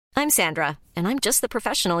I'm Sandra, and I'm just the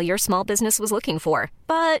professional your small business was looking for.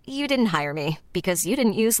 But you didn't hire me because you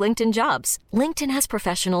didn't use LinkedIn Jobs. LinkedIn has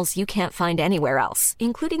professionals you can't find anywhere else,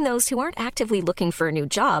 including those who aren't actively looking for a new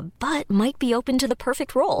job, but might be open to the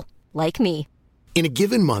perfect role, like me. In a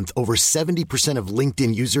given month, over 70% of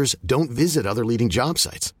LinkedIn users don't visit other leading job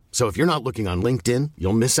sites. So if you're not looking on LinkedIn,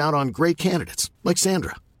 you'll miss out on great candidates like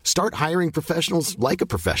Sandra. Start hiring professionals like a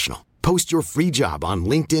professional. Post your free job on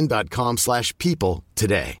linkedin.com/people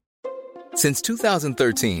today. Since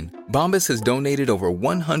 2013, Bombas has donated over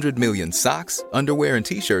 100 million socks, underwear, and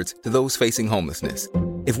T-shirts to those facing homelessness.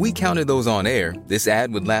 If we counted those on air, this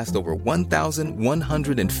ad would last over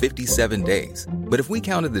 1,157 days. But if we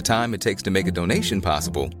counted the time it takes to make a donation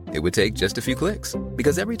possible, it would take just a few clicks.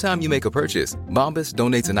 Because every time you make a purchase, Bombas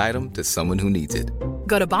donates an item to someone who needs it.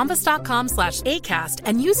 Go to bombas.com/ACAST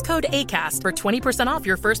and use code ACAST for 20% off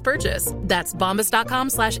your first purchase. That's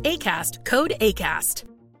bombas.com/ACAST, code ACAST.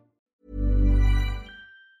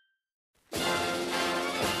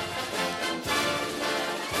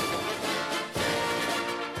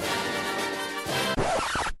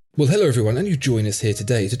 Well, hello everyone, and you join us here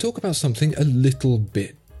today to talk about something a little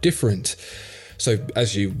bit different. So,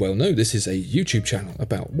 as you well know, this is a YouTube channel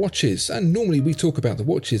about watches, and normally we talk about the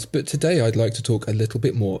watches, but today I'd like to talk a little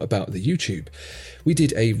bit more about the YouTube. We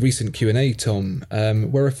did a recent Q&A, Tom,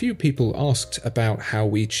 where a few people asked about how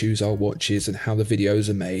we choose our watches and how the videos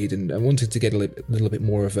are made, and wanted to get a little bit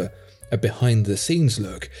more of a behind-the-scenes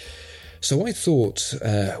look. So I thought,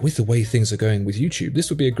 with the way things are going with YouTube,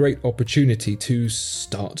 this would be a great opportunity to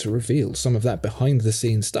start to reveal some of that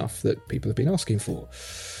behind-the-scenes stuff that people have been asking for.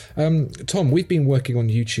 Tom, we've been working on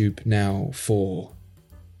YouTube now for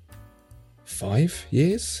 5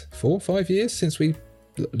 years? 4 or 5 years since we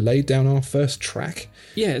laid down our first track.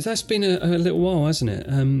 Yeah, that's been a little while, hasn't it?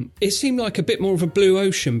 It seemed like a bit more of a blue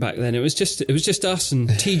ocean back then. It was just us and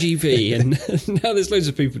TGV, and now there's loads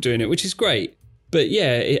of people doing it, which is great. But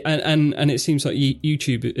yeah, and it seems like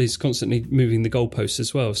YouTube is constantly moving the goalposts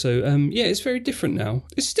as well. So yeah, it's very different now.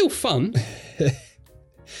 It's still fun.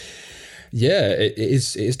 Yeah, it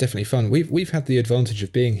is definitely fun. We've had the advantage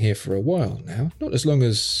of being here for a while now. Not as long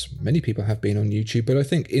as many people have been on YouTube, but I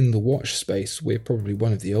think in the watch space, we're probably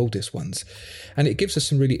one of the oldest ones. And it gives us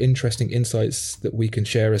some really interesting insights that we can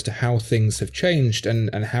share as to how things have changed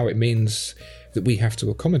and how it means that we have to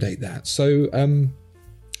accommodate that. So,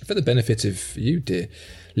 for the benefit of you, dear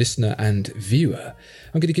listener and viewer,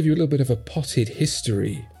 I'm going to give you a little bit of a potted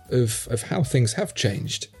history of how things have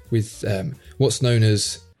changed with what's known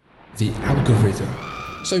as the algorithm.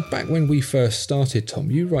 So back when we first started, Tom,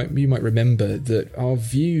 you might remember that our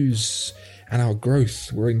views and our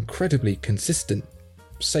growth were incredibly consistent.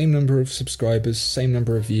 Same number of subscribers, same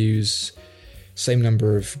number of views, same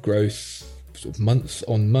number of growth, sort of month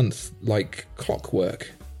on month, like clockwork,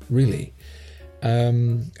 really.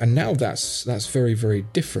 And now that's very, very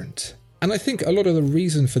different. And I think a lot of the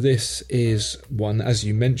reason for this is, one, as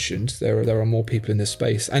you mentioned, there are more people in this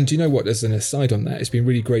space. And do you know what, as an aside on that, it's been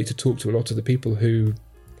really great to talk to a lot of the people who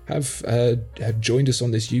have joined us on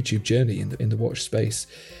this YouTube journey in the watch space,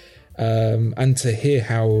 and to hear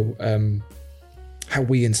how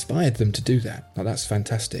we inspired them to do that. Now, that's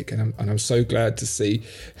fantastic, and I'm so glad to see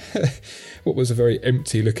what was a very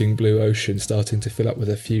empty-looking blue ocean starting to fill up with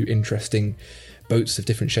a few interesting boats of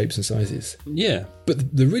different shapes and sizes. Yeah.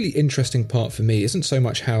 But the really interesting part for me isn't so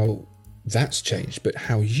much how that's changed, but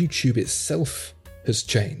how YouTube itself has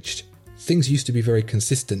changed. Things used to be very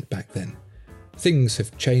consistent back then. Things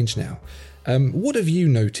have changed now. What have you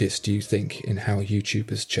noticed, do you think, in how YouTube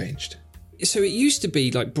has changed? So it used to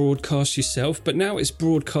be like broadcast yourself, but now it's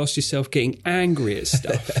broadcast yourself getting angry at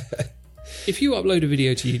stuff. If you upload a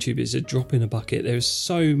video to YouTube, it's a drop in a bucket. There's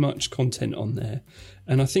so much content on there.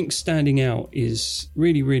 And I think standing out is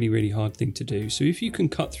really, really, really hard thing to do. So if you can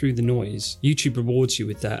cut through the noise, YouTube rewards you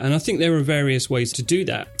with that. And I think there are various ways to do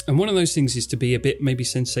that. And one of those things is to be a bit maybe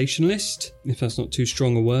sensationalist, if that's not too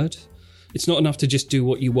strong a word. It's not enough to just do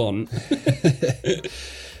what you want.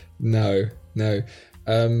 No.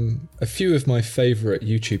 A few of my favourite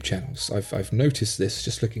YouTube channels, I've noticed this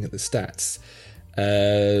just looking at the stats.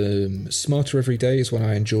 Smarter Every Day is one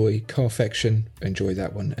I enjoy. Carfection, enjoy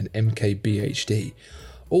that one, and MKBHD.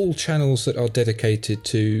 All channels that are dedicated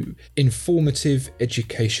to informative,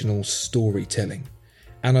 educational storytelling.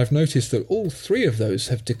 And I've noticed that all three of those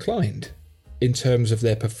have declined in terms of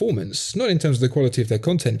their performance, not in terms of the quality of their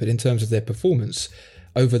content, but in terms of their performance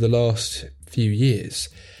over the last few years.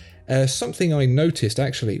 Something I noticed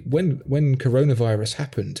actually when coronavirus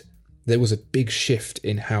happened, there was a big shift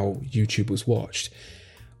in how YouTube was watched.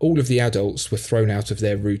 All of the adults were thrown out of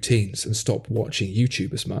their routines and stopped watching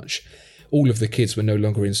YouTube as much. all of the kids were no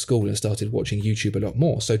longer in school and started watching YouTube a lot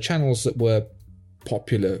more. So channels that were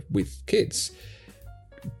popular with kids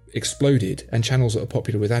exploded, and channels that are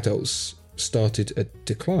popular with adults started a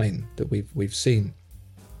decline that we've seen.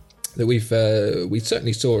 That we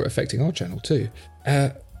certainly saw affecting our channel too.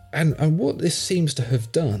 And what this seems to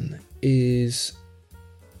have done is,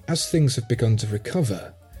 as things have begun to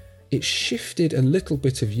recover, it shifted a little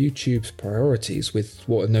bit of YouTube's priorities with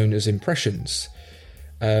what are known as impressions.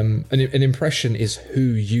 An impression is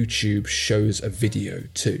who YouTube shows a video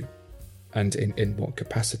to, and in what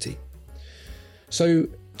capacity. So,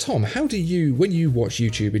 Tom, how do you, when you watch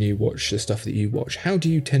YouTube and you watch the stuff that you watch, how do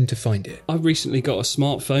you tend to find it? I've recently got a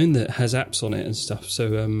smartphone that has apps on it and stuff,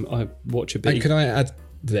 so I watch a bit. And can I add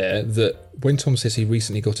there that when Tom says he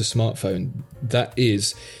recently got a smartphone, that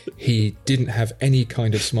is, he didn't have any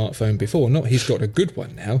kind of smartphone before. Not he's got a good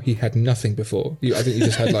one now, he had nothing before. I think he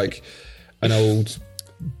just had like an old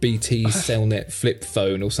BT Cellnet flip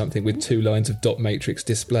phone or something with 2 lines of dot matrix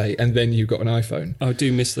display, and then you got an iPhone. I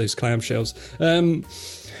do miss those clamshells.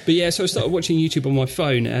 But yeah, so I started watching YouTube on my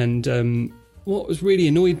phone, and what was really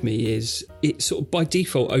annoyed me is it sort of by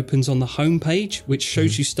default opens on the home page, which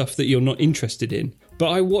shows you stuff that you're not interested in. But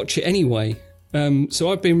I watch it anyway.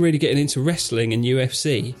 So I've been really getting into wrestling and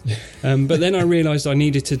UFC. But then I realised I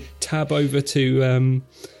needed to tab over to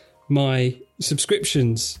my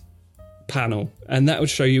subscriptions panel, and that would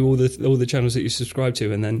show you all the channels that you subscribe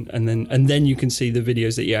to, and then you can see the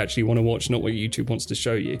videos that you actually want to watch, not what YouTube wants to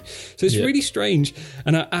show you. So it's really strange,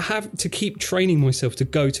 and I have to keep training myself to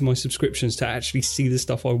go to my subscriptions to actually see the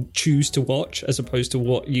stuff I choose to watch, as opposed to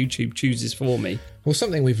what YouTube chooses for me. Well,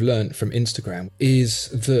 something we've learned from Instagram is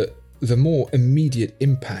that the more immediate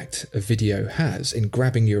impact a video has in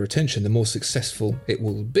grabbing your attention, the more successful it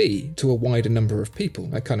will be to a wider number of people.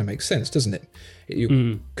 That kind of makes sense, doesn't it?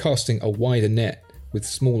 You're casting a wider net with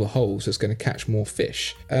smaller holes that's going to catch more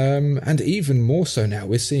fish. And even more so now,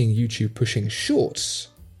 we're seeing YouTube pushing shorts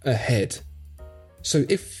ahead. So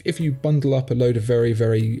if you bundle up a load of very,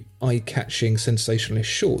 very eye-catching, sensationalist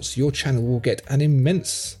shorts, your channel will get an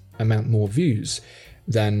immense amount more views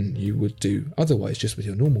than you would do otherwise just with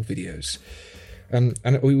your normal videos. And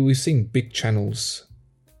we've seen big channels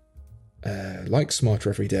like Smarter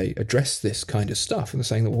Everyday address this kind of stuff, and they're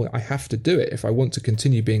saying that, well, I have to do it if I want to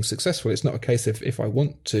continue being successful. It's not a case of if I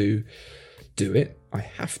want to do it, I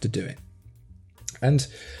have to do it. And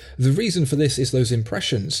the reason for this is those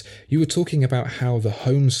impressions. You were talking about how the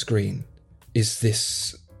home screen is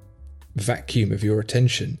this vacuum of your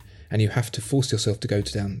attention, and you have to force yourself to go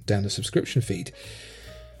down the subscription feed.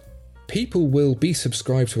 People will be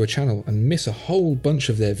subscribed to a channel and miss a whole bunch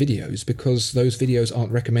of their videos because those videos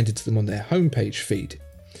aren't recommended to them on their homepage feed.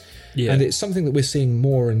 Yeah. And it's something that we're seeing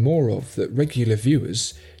more and more of, that regular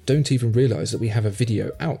viewers don't even realise that we have a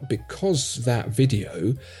video out because that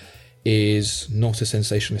video is not a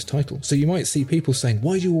sensationalist title. So you might see people saying,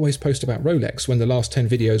 why do you always post about Rolex when the last 10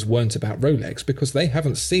 videos weren't about Rolex? Because they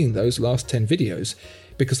haven't seen those last 10 videos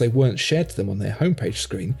because they weren't shared to them on their homepage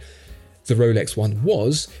screen. The Rolex one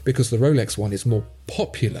was, because the Rolex one is more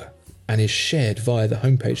popular and is shared via the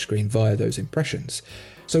homepage screen via those impressions.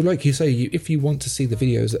 So like you say, if you want to see the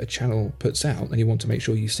videos that a channel puts out and you want to make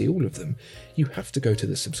sure you see all of them, you have to go to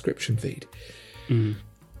the subscription feed. And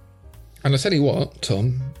I tell you what,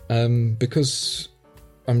 Tom, because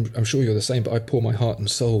I'm sure you're the same, but I pour my heart and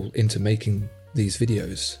soul into making these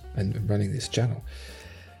videos and running this channel.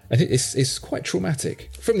 And it's quite traumatic.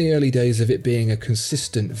 From the early days of it being a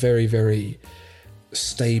consistent, very, very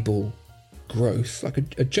stable growth, like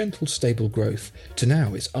a gentle, stable growth, to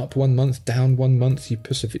now it's up 1 month, down 1 month. You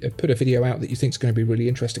put a video out that you think is going to be really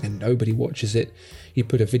interesting and nobody watches it. You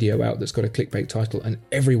put a video out that's got a clickbait title and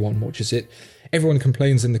everyone watches it. Everyone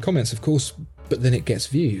complains in the comments, of course, but then it gets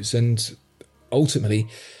views. And ultimately,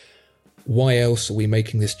 why else are we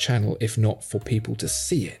making this channel if not for people to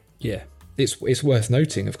see it? Yeah. It's worth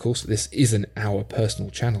noting, of course, that this isn't our personal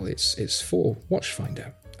channel. It's for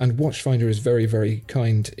Watchfinder. And Watchfinder is very, very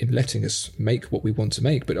kind in letting us make what we want to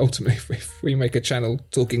make. But ultimately, if we make a channel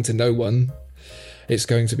talking to no one, it's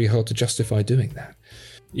going to be hard to justify doing that.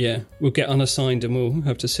 Yeah, we'll get unassigned and we'll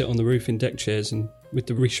have to sit on the roof in deck chairs and with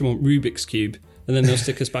the Richemont Rubik's Cube. And then they'll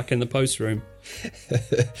stick us back in the post room.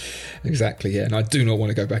 Exactly, yeah. And I do not want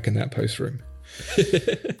to go back in that post room.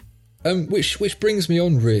 Which brings me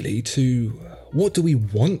on really to what do we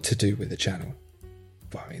want to do with the channel?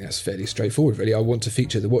 Well, I mean, that's fairly straightforward, really. I want to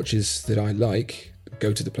feature the watches that I like,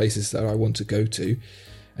 go to the places that I want to go to,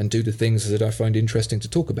 and do the things that I find interesting to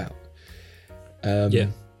talk about.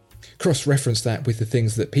 Cross-reference that with the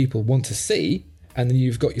things that people want to see, and then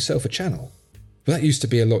you've got yourself a channel. But that used to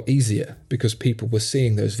be a lot easier because people were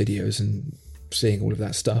seeing those videos and seeing all of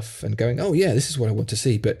that stuff and going, oh yeah, this is what I want to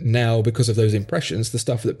see. But now, because of those impressions, the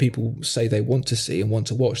stuff that people say they want to see and want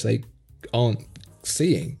to watch, they aren't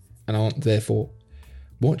seeing and aren't therefore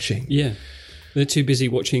watching. Yeah. They're too busy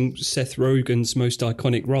watching Seth Rogen's most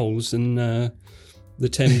iconic roles and the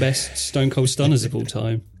 10 best Stone Cold Stunners of all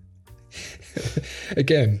time.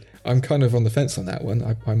 Again, I'm kind of on the fence on that one.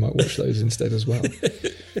 I might watch those instead as well.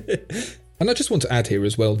 And I just want to add here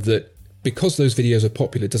as well that because those videos are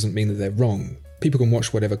popular doesn't mean that they're wrong. People can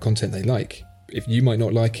watch whatever content they like. If you might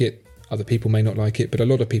not like it, other people may not like it, but a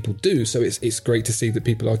lot of people do. So it's great to see that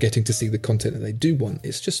people are getting to see the content that they do want.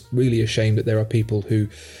 It's just really a shame that there are people who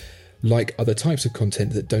like other types of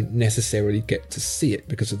content that don't necessarily get to see it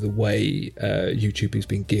because of the way YouTube has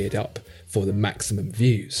been geared up for the maximum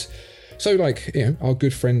views. So like, you know, our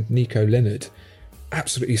good friend Nico Leonard,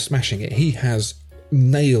 absolutely smashing it. He has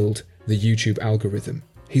nailed the YouTube algorithm.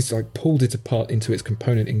 He's like pulled it apart into its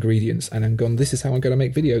component ingredients and then gone, this is how I'm going to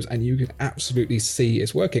make videos, and you can absolutely see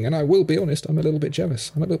it's working. And I will be honest, I'm a little bit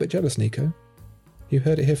jealous. Nico. You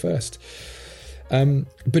heard it here first.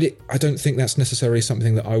 But I don't think that's necessarily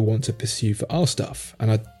something that I want to pursue for our stuff.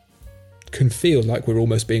 And I can feel like we're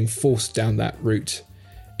almost being forced down that route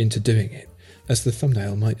into doing it, as the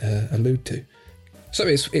thumbnail might allude to. So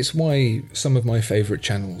it's why some of my favourite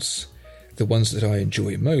channels, the ones that I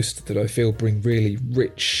enjoy most, that I feel bring really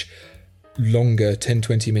rich, longer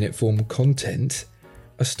 10-20 minute form content,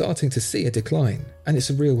 are starting to see a decline. And it's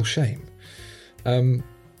a real shame.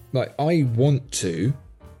 Like, I want to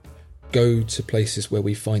go to places where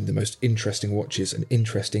we find the most interesting watches and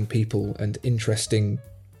interesting people and interesting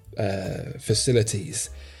facilities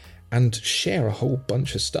and share a whole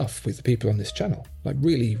bunch of stuff with the people on this channel. Like,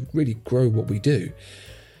 really, really grow what we do.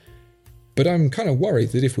 But I'm kind of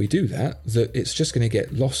worried that if we do that it's just going to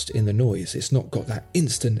get lost in the noise. It's not got that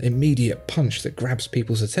instant, immediate punch that grabs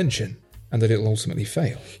people's attention, and that it'll ultimately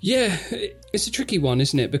fail. Yeah, it's a tricky one,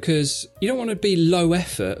 isn't it? Because you don't want to be low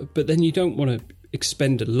effort, but then you don't want to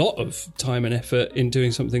expend a lot of time and effort in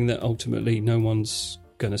doing something that ultimately no one's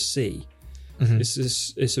going to see. Mm-hmm.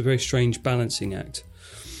 It's a very strange balancing act.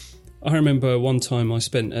 I remember one time I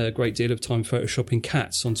spent a great deal of time photoshopping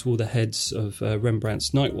cats onto all the heads of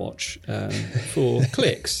Rembrandt's Night Watch for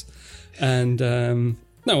clicks, and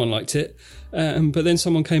no one liked it. But then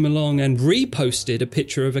someone came along and reposted a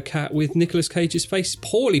picture of a cat with Nicolas Cage's face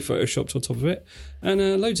poorly photoshopped on top of it,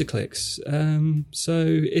 and loads of clicks.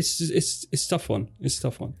 So it's a tough one. It's a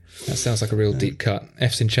tough one. That sounds like a real deep cut.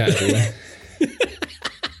 F's in chat everywhere.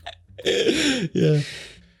 Yeah.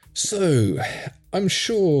 So, I'm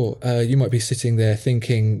sure you might be sitting there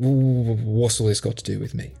thinking, what's all this got to do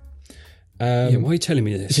with me? Why are you telling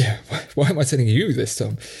me this? Yeah, why am I telling you this,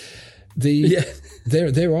 Tom?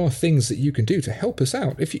 There are things that you can do to help us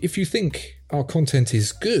out. If you think our content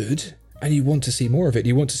is good and you want to see more of it,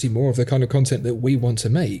 you want to see more of the kind of content that we want to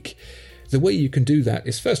make, the way you can do that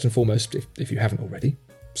is, first and foremost, if you haven't already,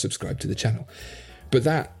 subscribe to the channel. But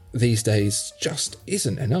that these days just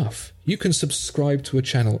isn't enough. You can subscribe to a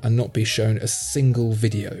channel and not be shown a single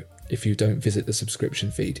video if you don't visit the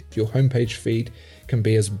subscription feed. Your homepage feed can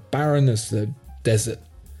be as barren as the desert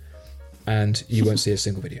and you won't see a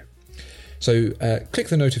single video. So click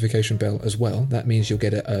the notification bell as well. That means you'll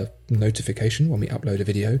get a notification when we upload a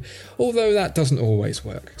video, although that doesn't always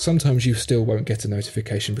work. Sometimes you still won't get a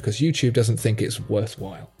notification because YouTube doesn't think it's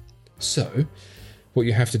worthwhile. So what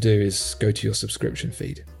you have to do is go to your subscription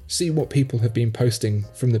feed. See what people have been posting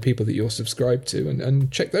from the people that you're subscribed to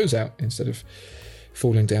and check those out instead of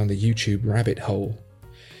falling down the YouTube rabbit hole.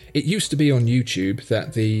 It used to be on YouTube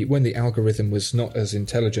that when the algorithm was not as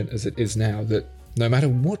intelligent as it is now, that no matter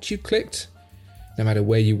what you clicked, no matter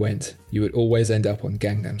where you went, you would always end up on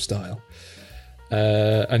Gangnam Style.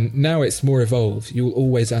 And now it's more evolved. You will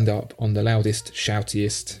always end up on the loudest,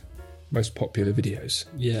 shoutiest, most popular videos.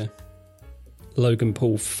 Yeah. Logan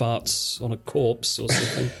Paul farts on a corpse or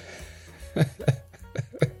something.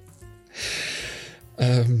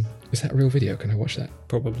 Is that a real video? Can I watch that?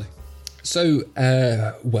 Probably. So,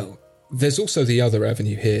 well, there's also the other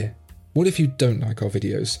avenue here. What if you don't like our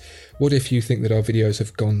videos? What if you think that our videos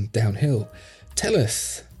have gone downhill? Tell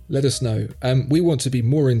us. Let us know. We want to be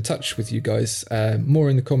more in touch with you guys, more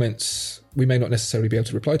in the comments. We may not necessarily be able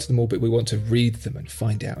to reply to them all, but we want to read them and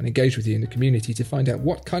find out and engage with you in the community to find out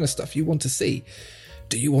what kind of stuff you want to see.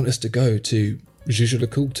 Do you want us to go to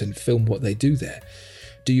Jaeger-LeCoultre and film what they do there?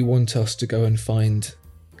 Do you want us to go and find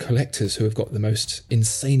collectors who have got the most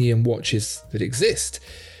insanium watches that exist?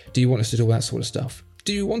 Do you want us to do all that sort of stuff?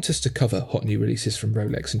 Do you want us to cover hot new releases from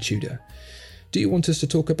Rolex and Tudor? Do you want us to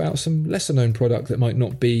talk about some lesser known product that might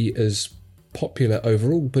not be as popular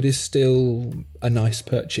overall, but is still a nice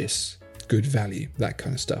purchase, good value, that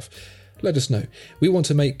kind of stuff. Let us know. We want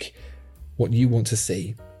to make what you want to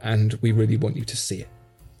see, and we really want you to see it.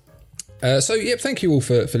 Thank you all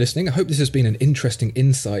for listening. I hope this has been an interesting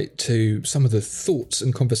insight to some of the thoughts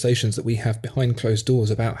and conversations that we have behind closed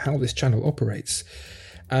doors about how this channel operates.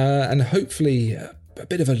 And hopefully a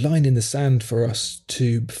bit of a line in the sand for us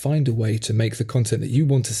to find a way to make the content that you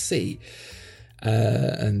want to see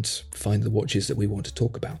and find the watches that we want to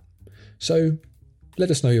talk about. So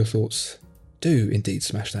let us know your thoughts. Do indeed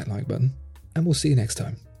smash that like button, and we'll see you next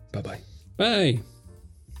time. Bye-bye. Bye.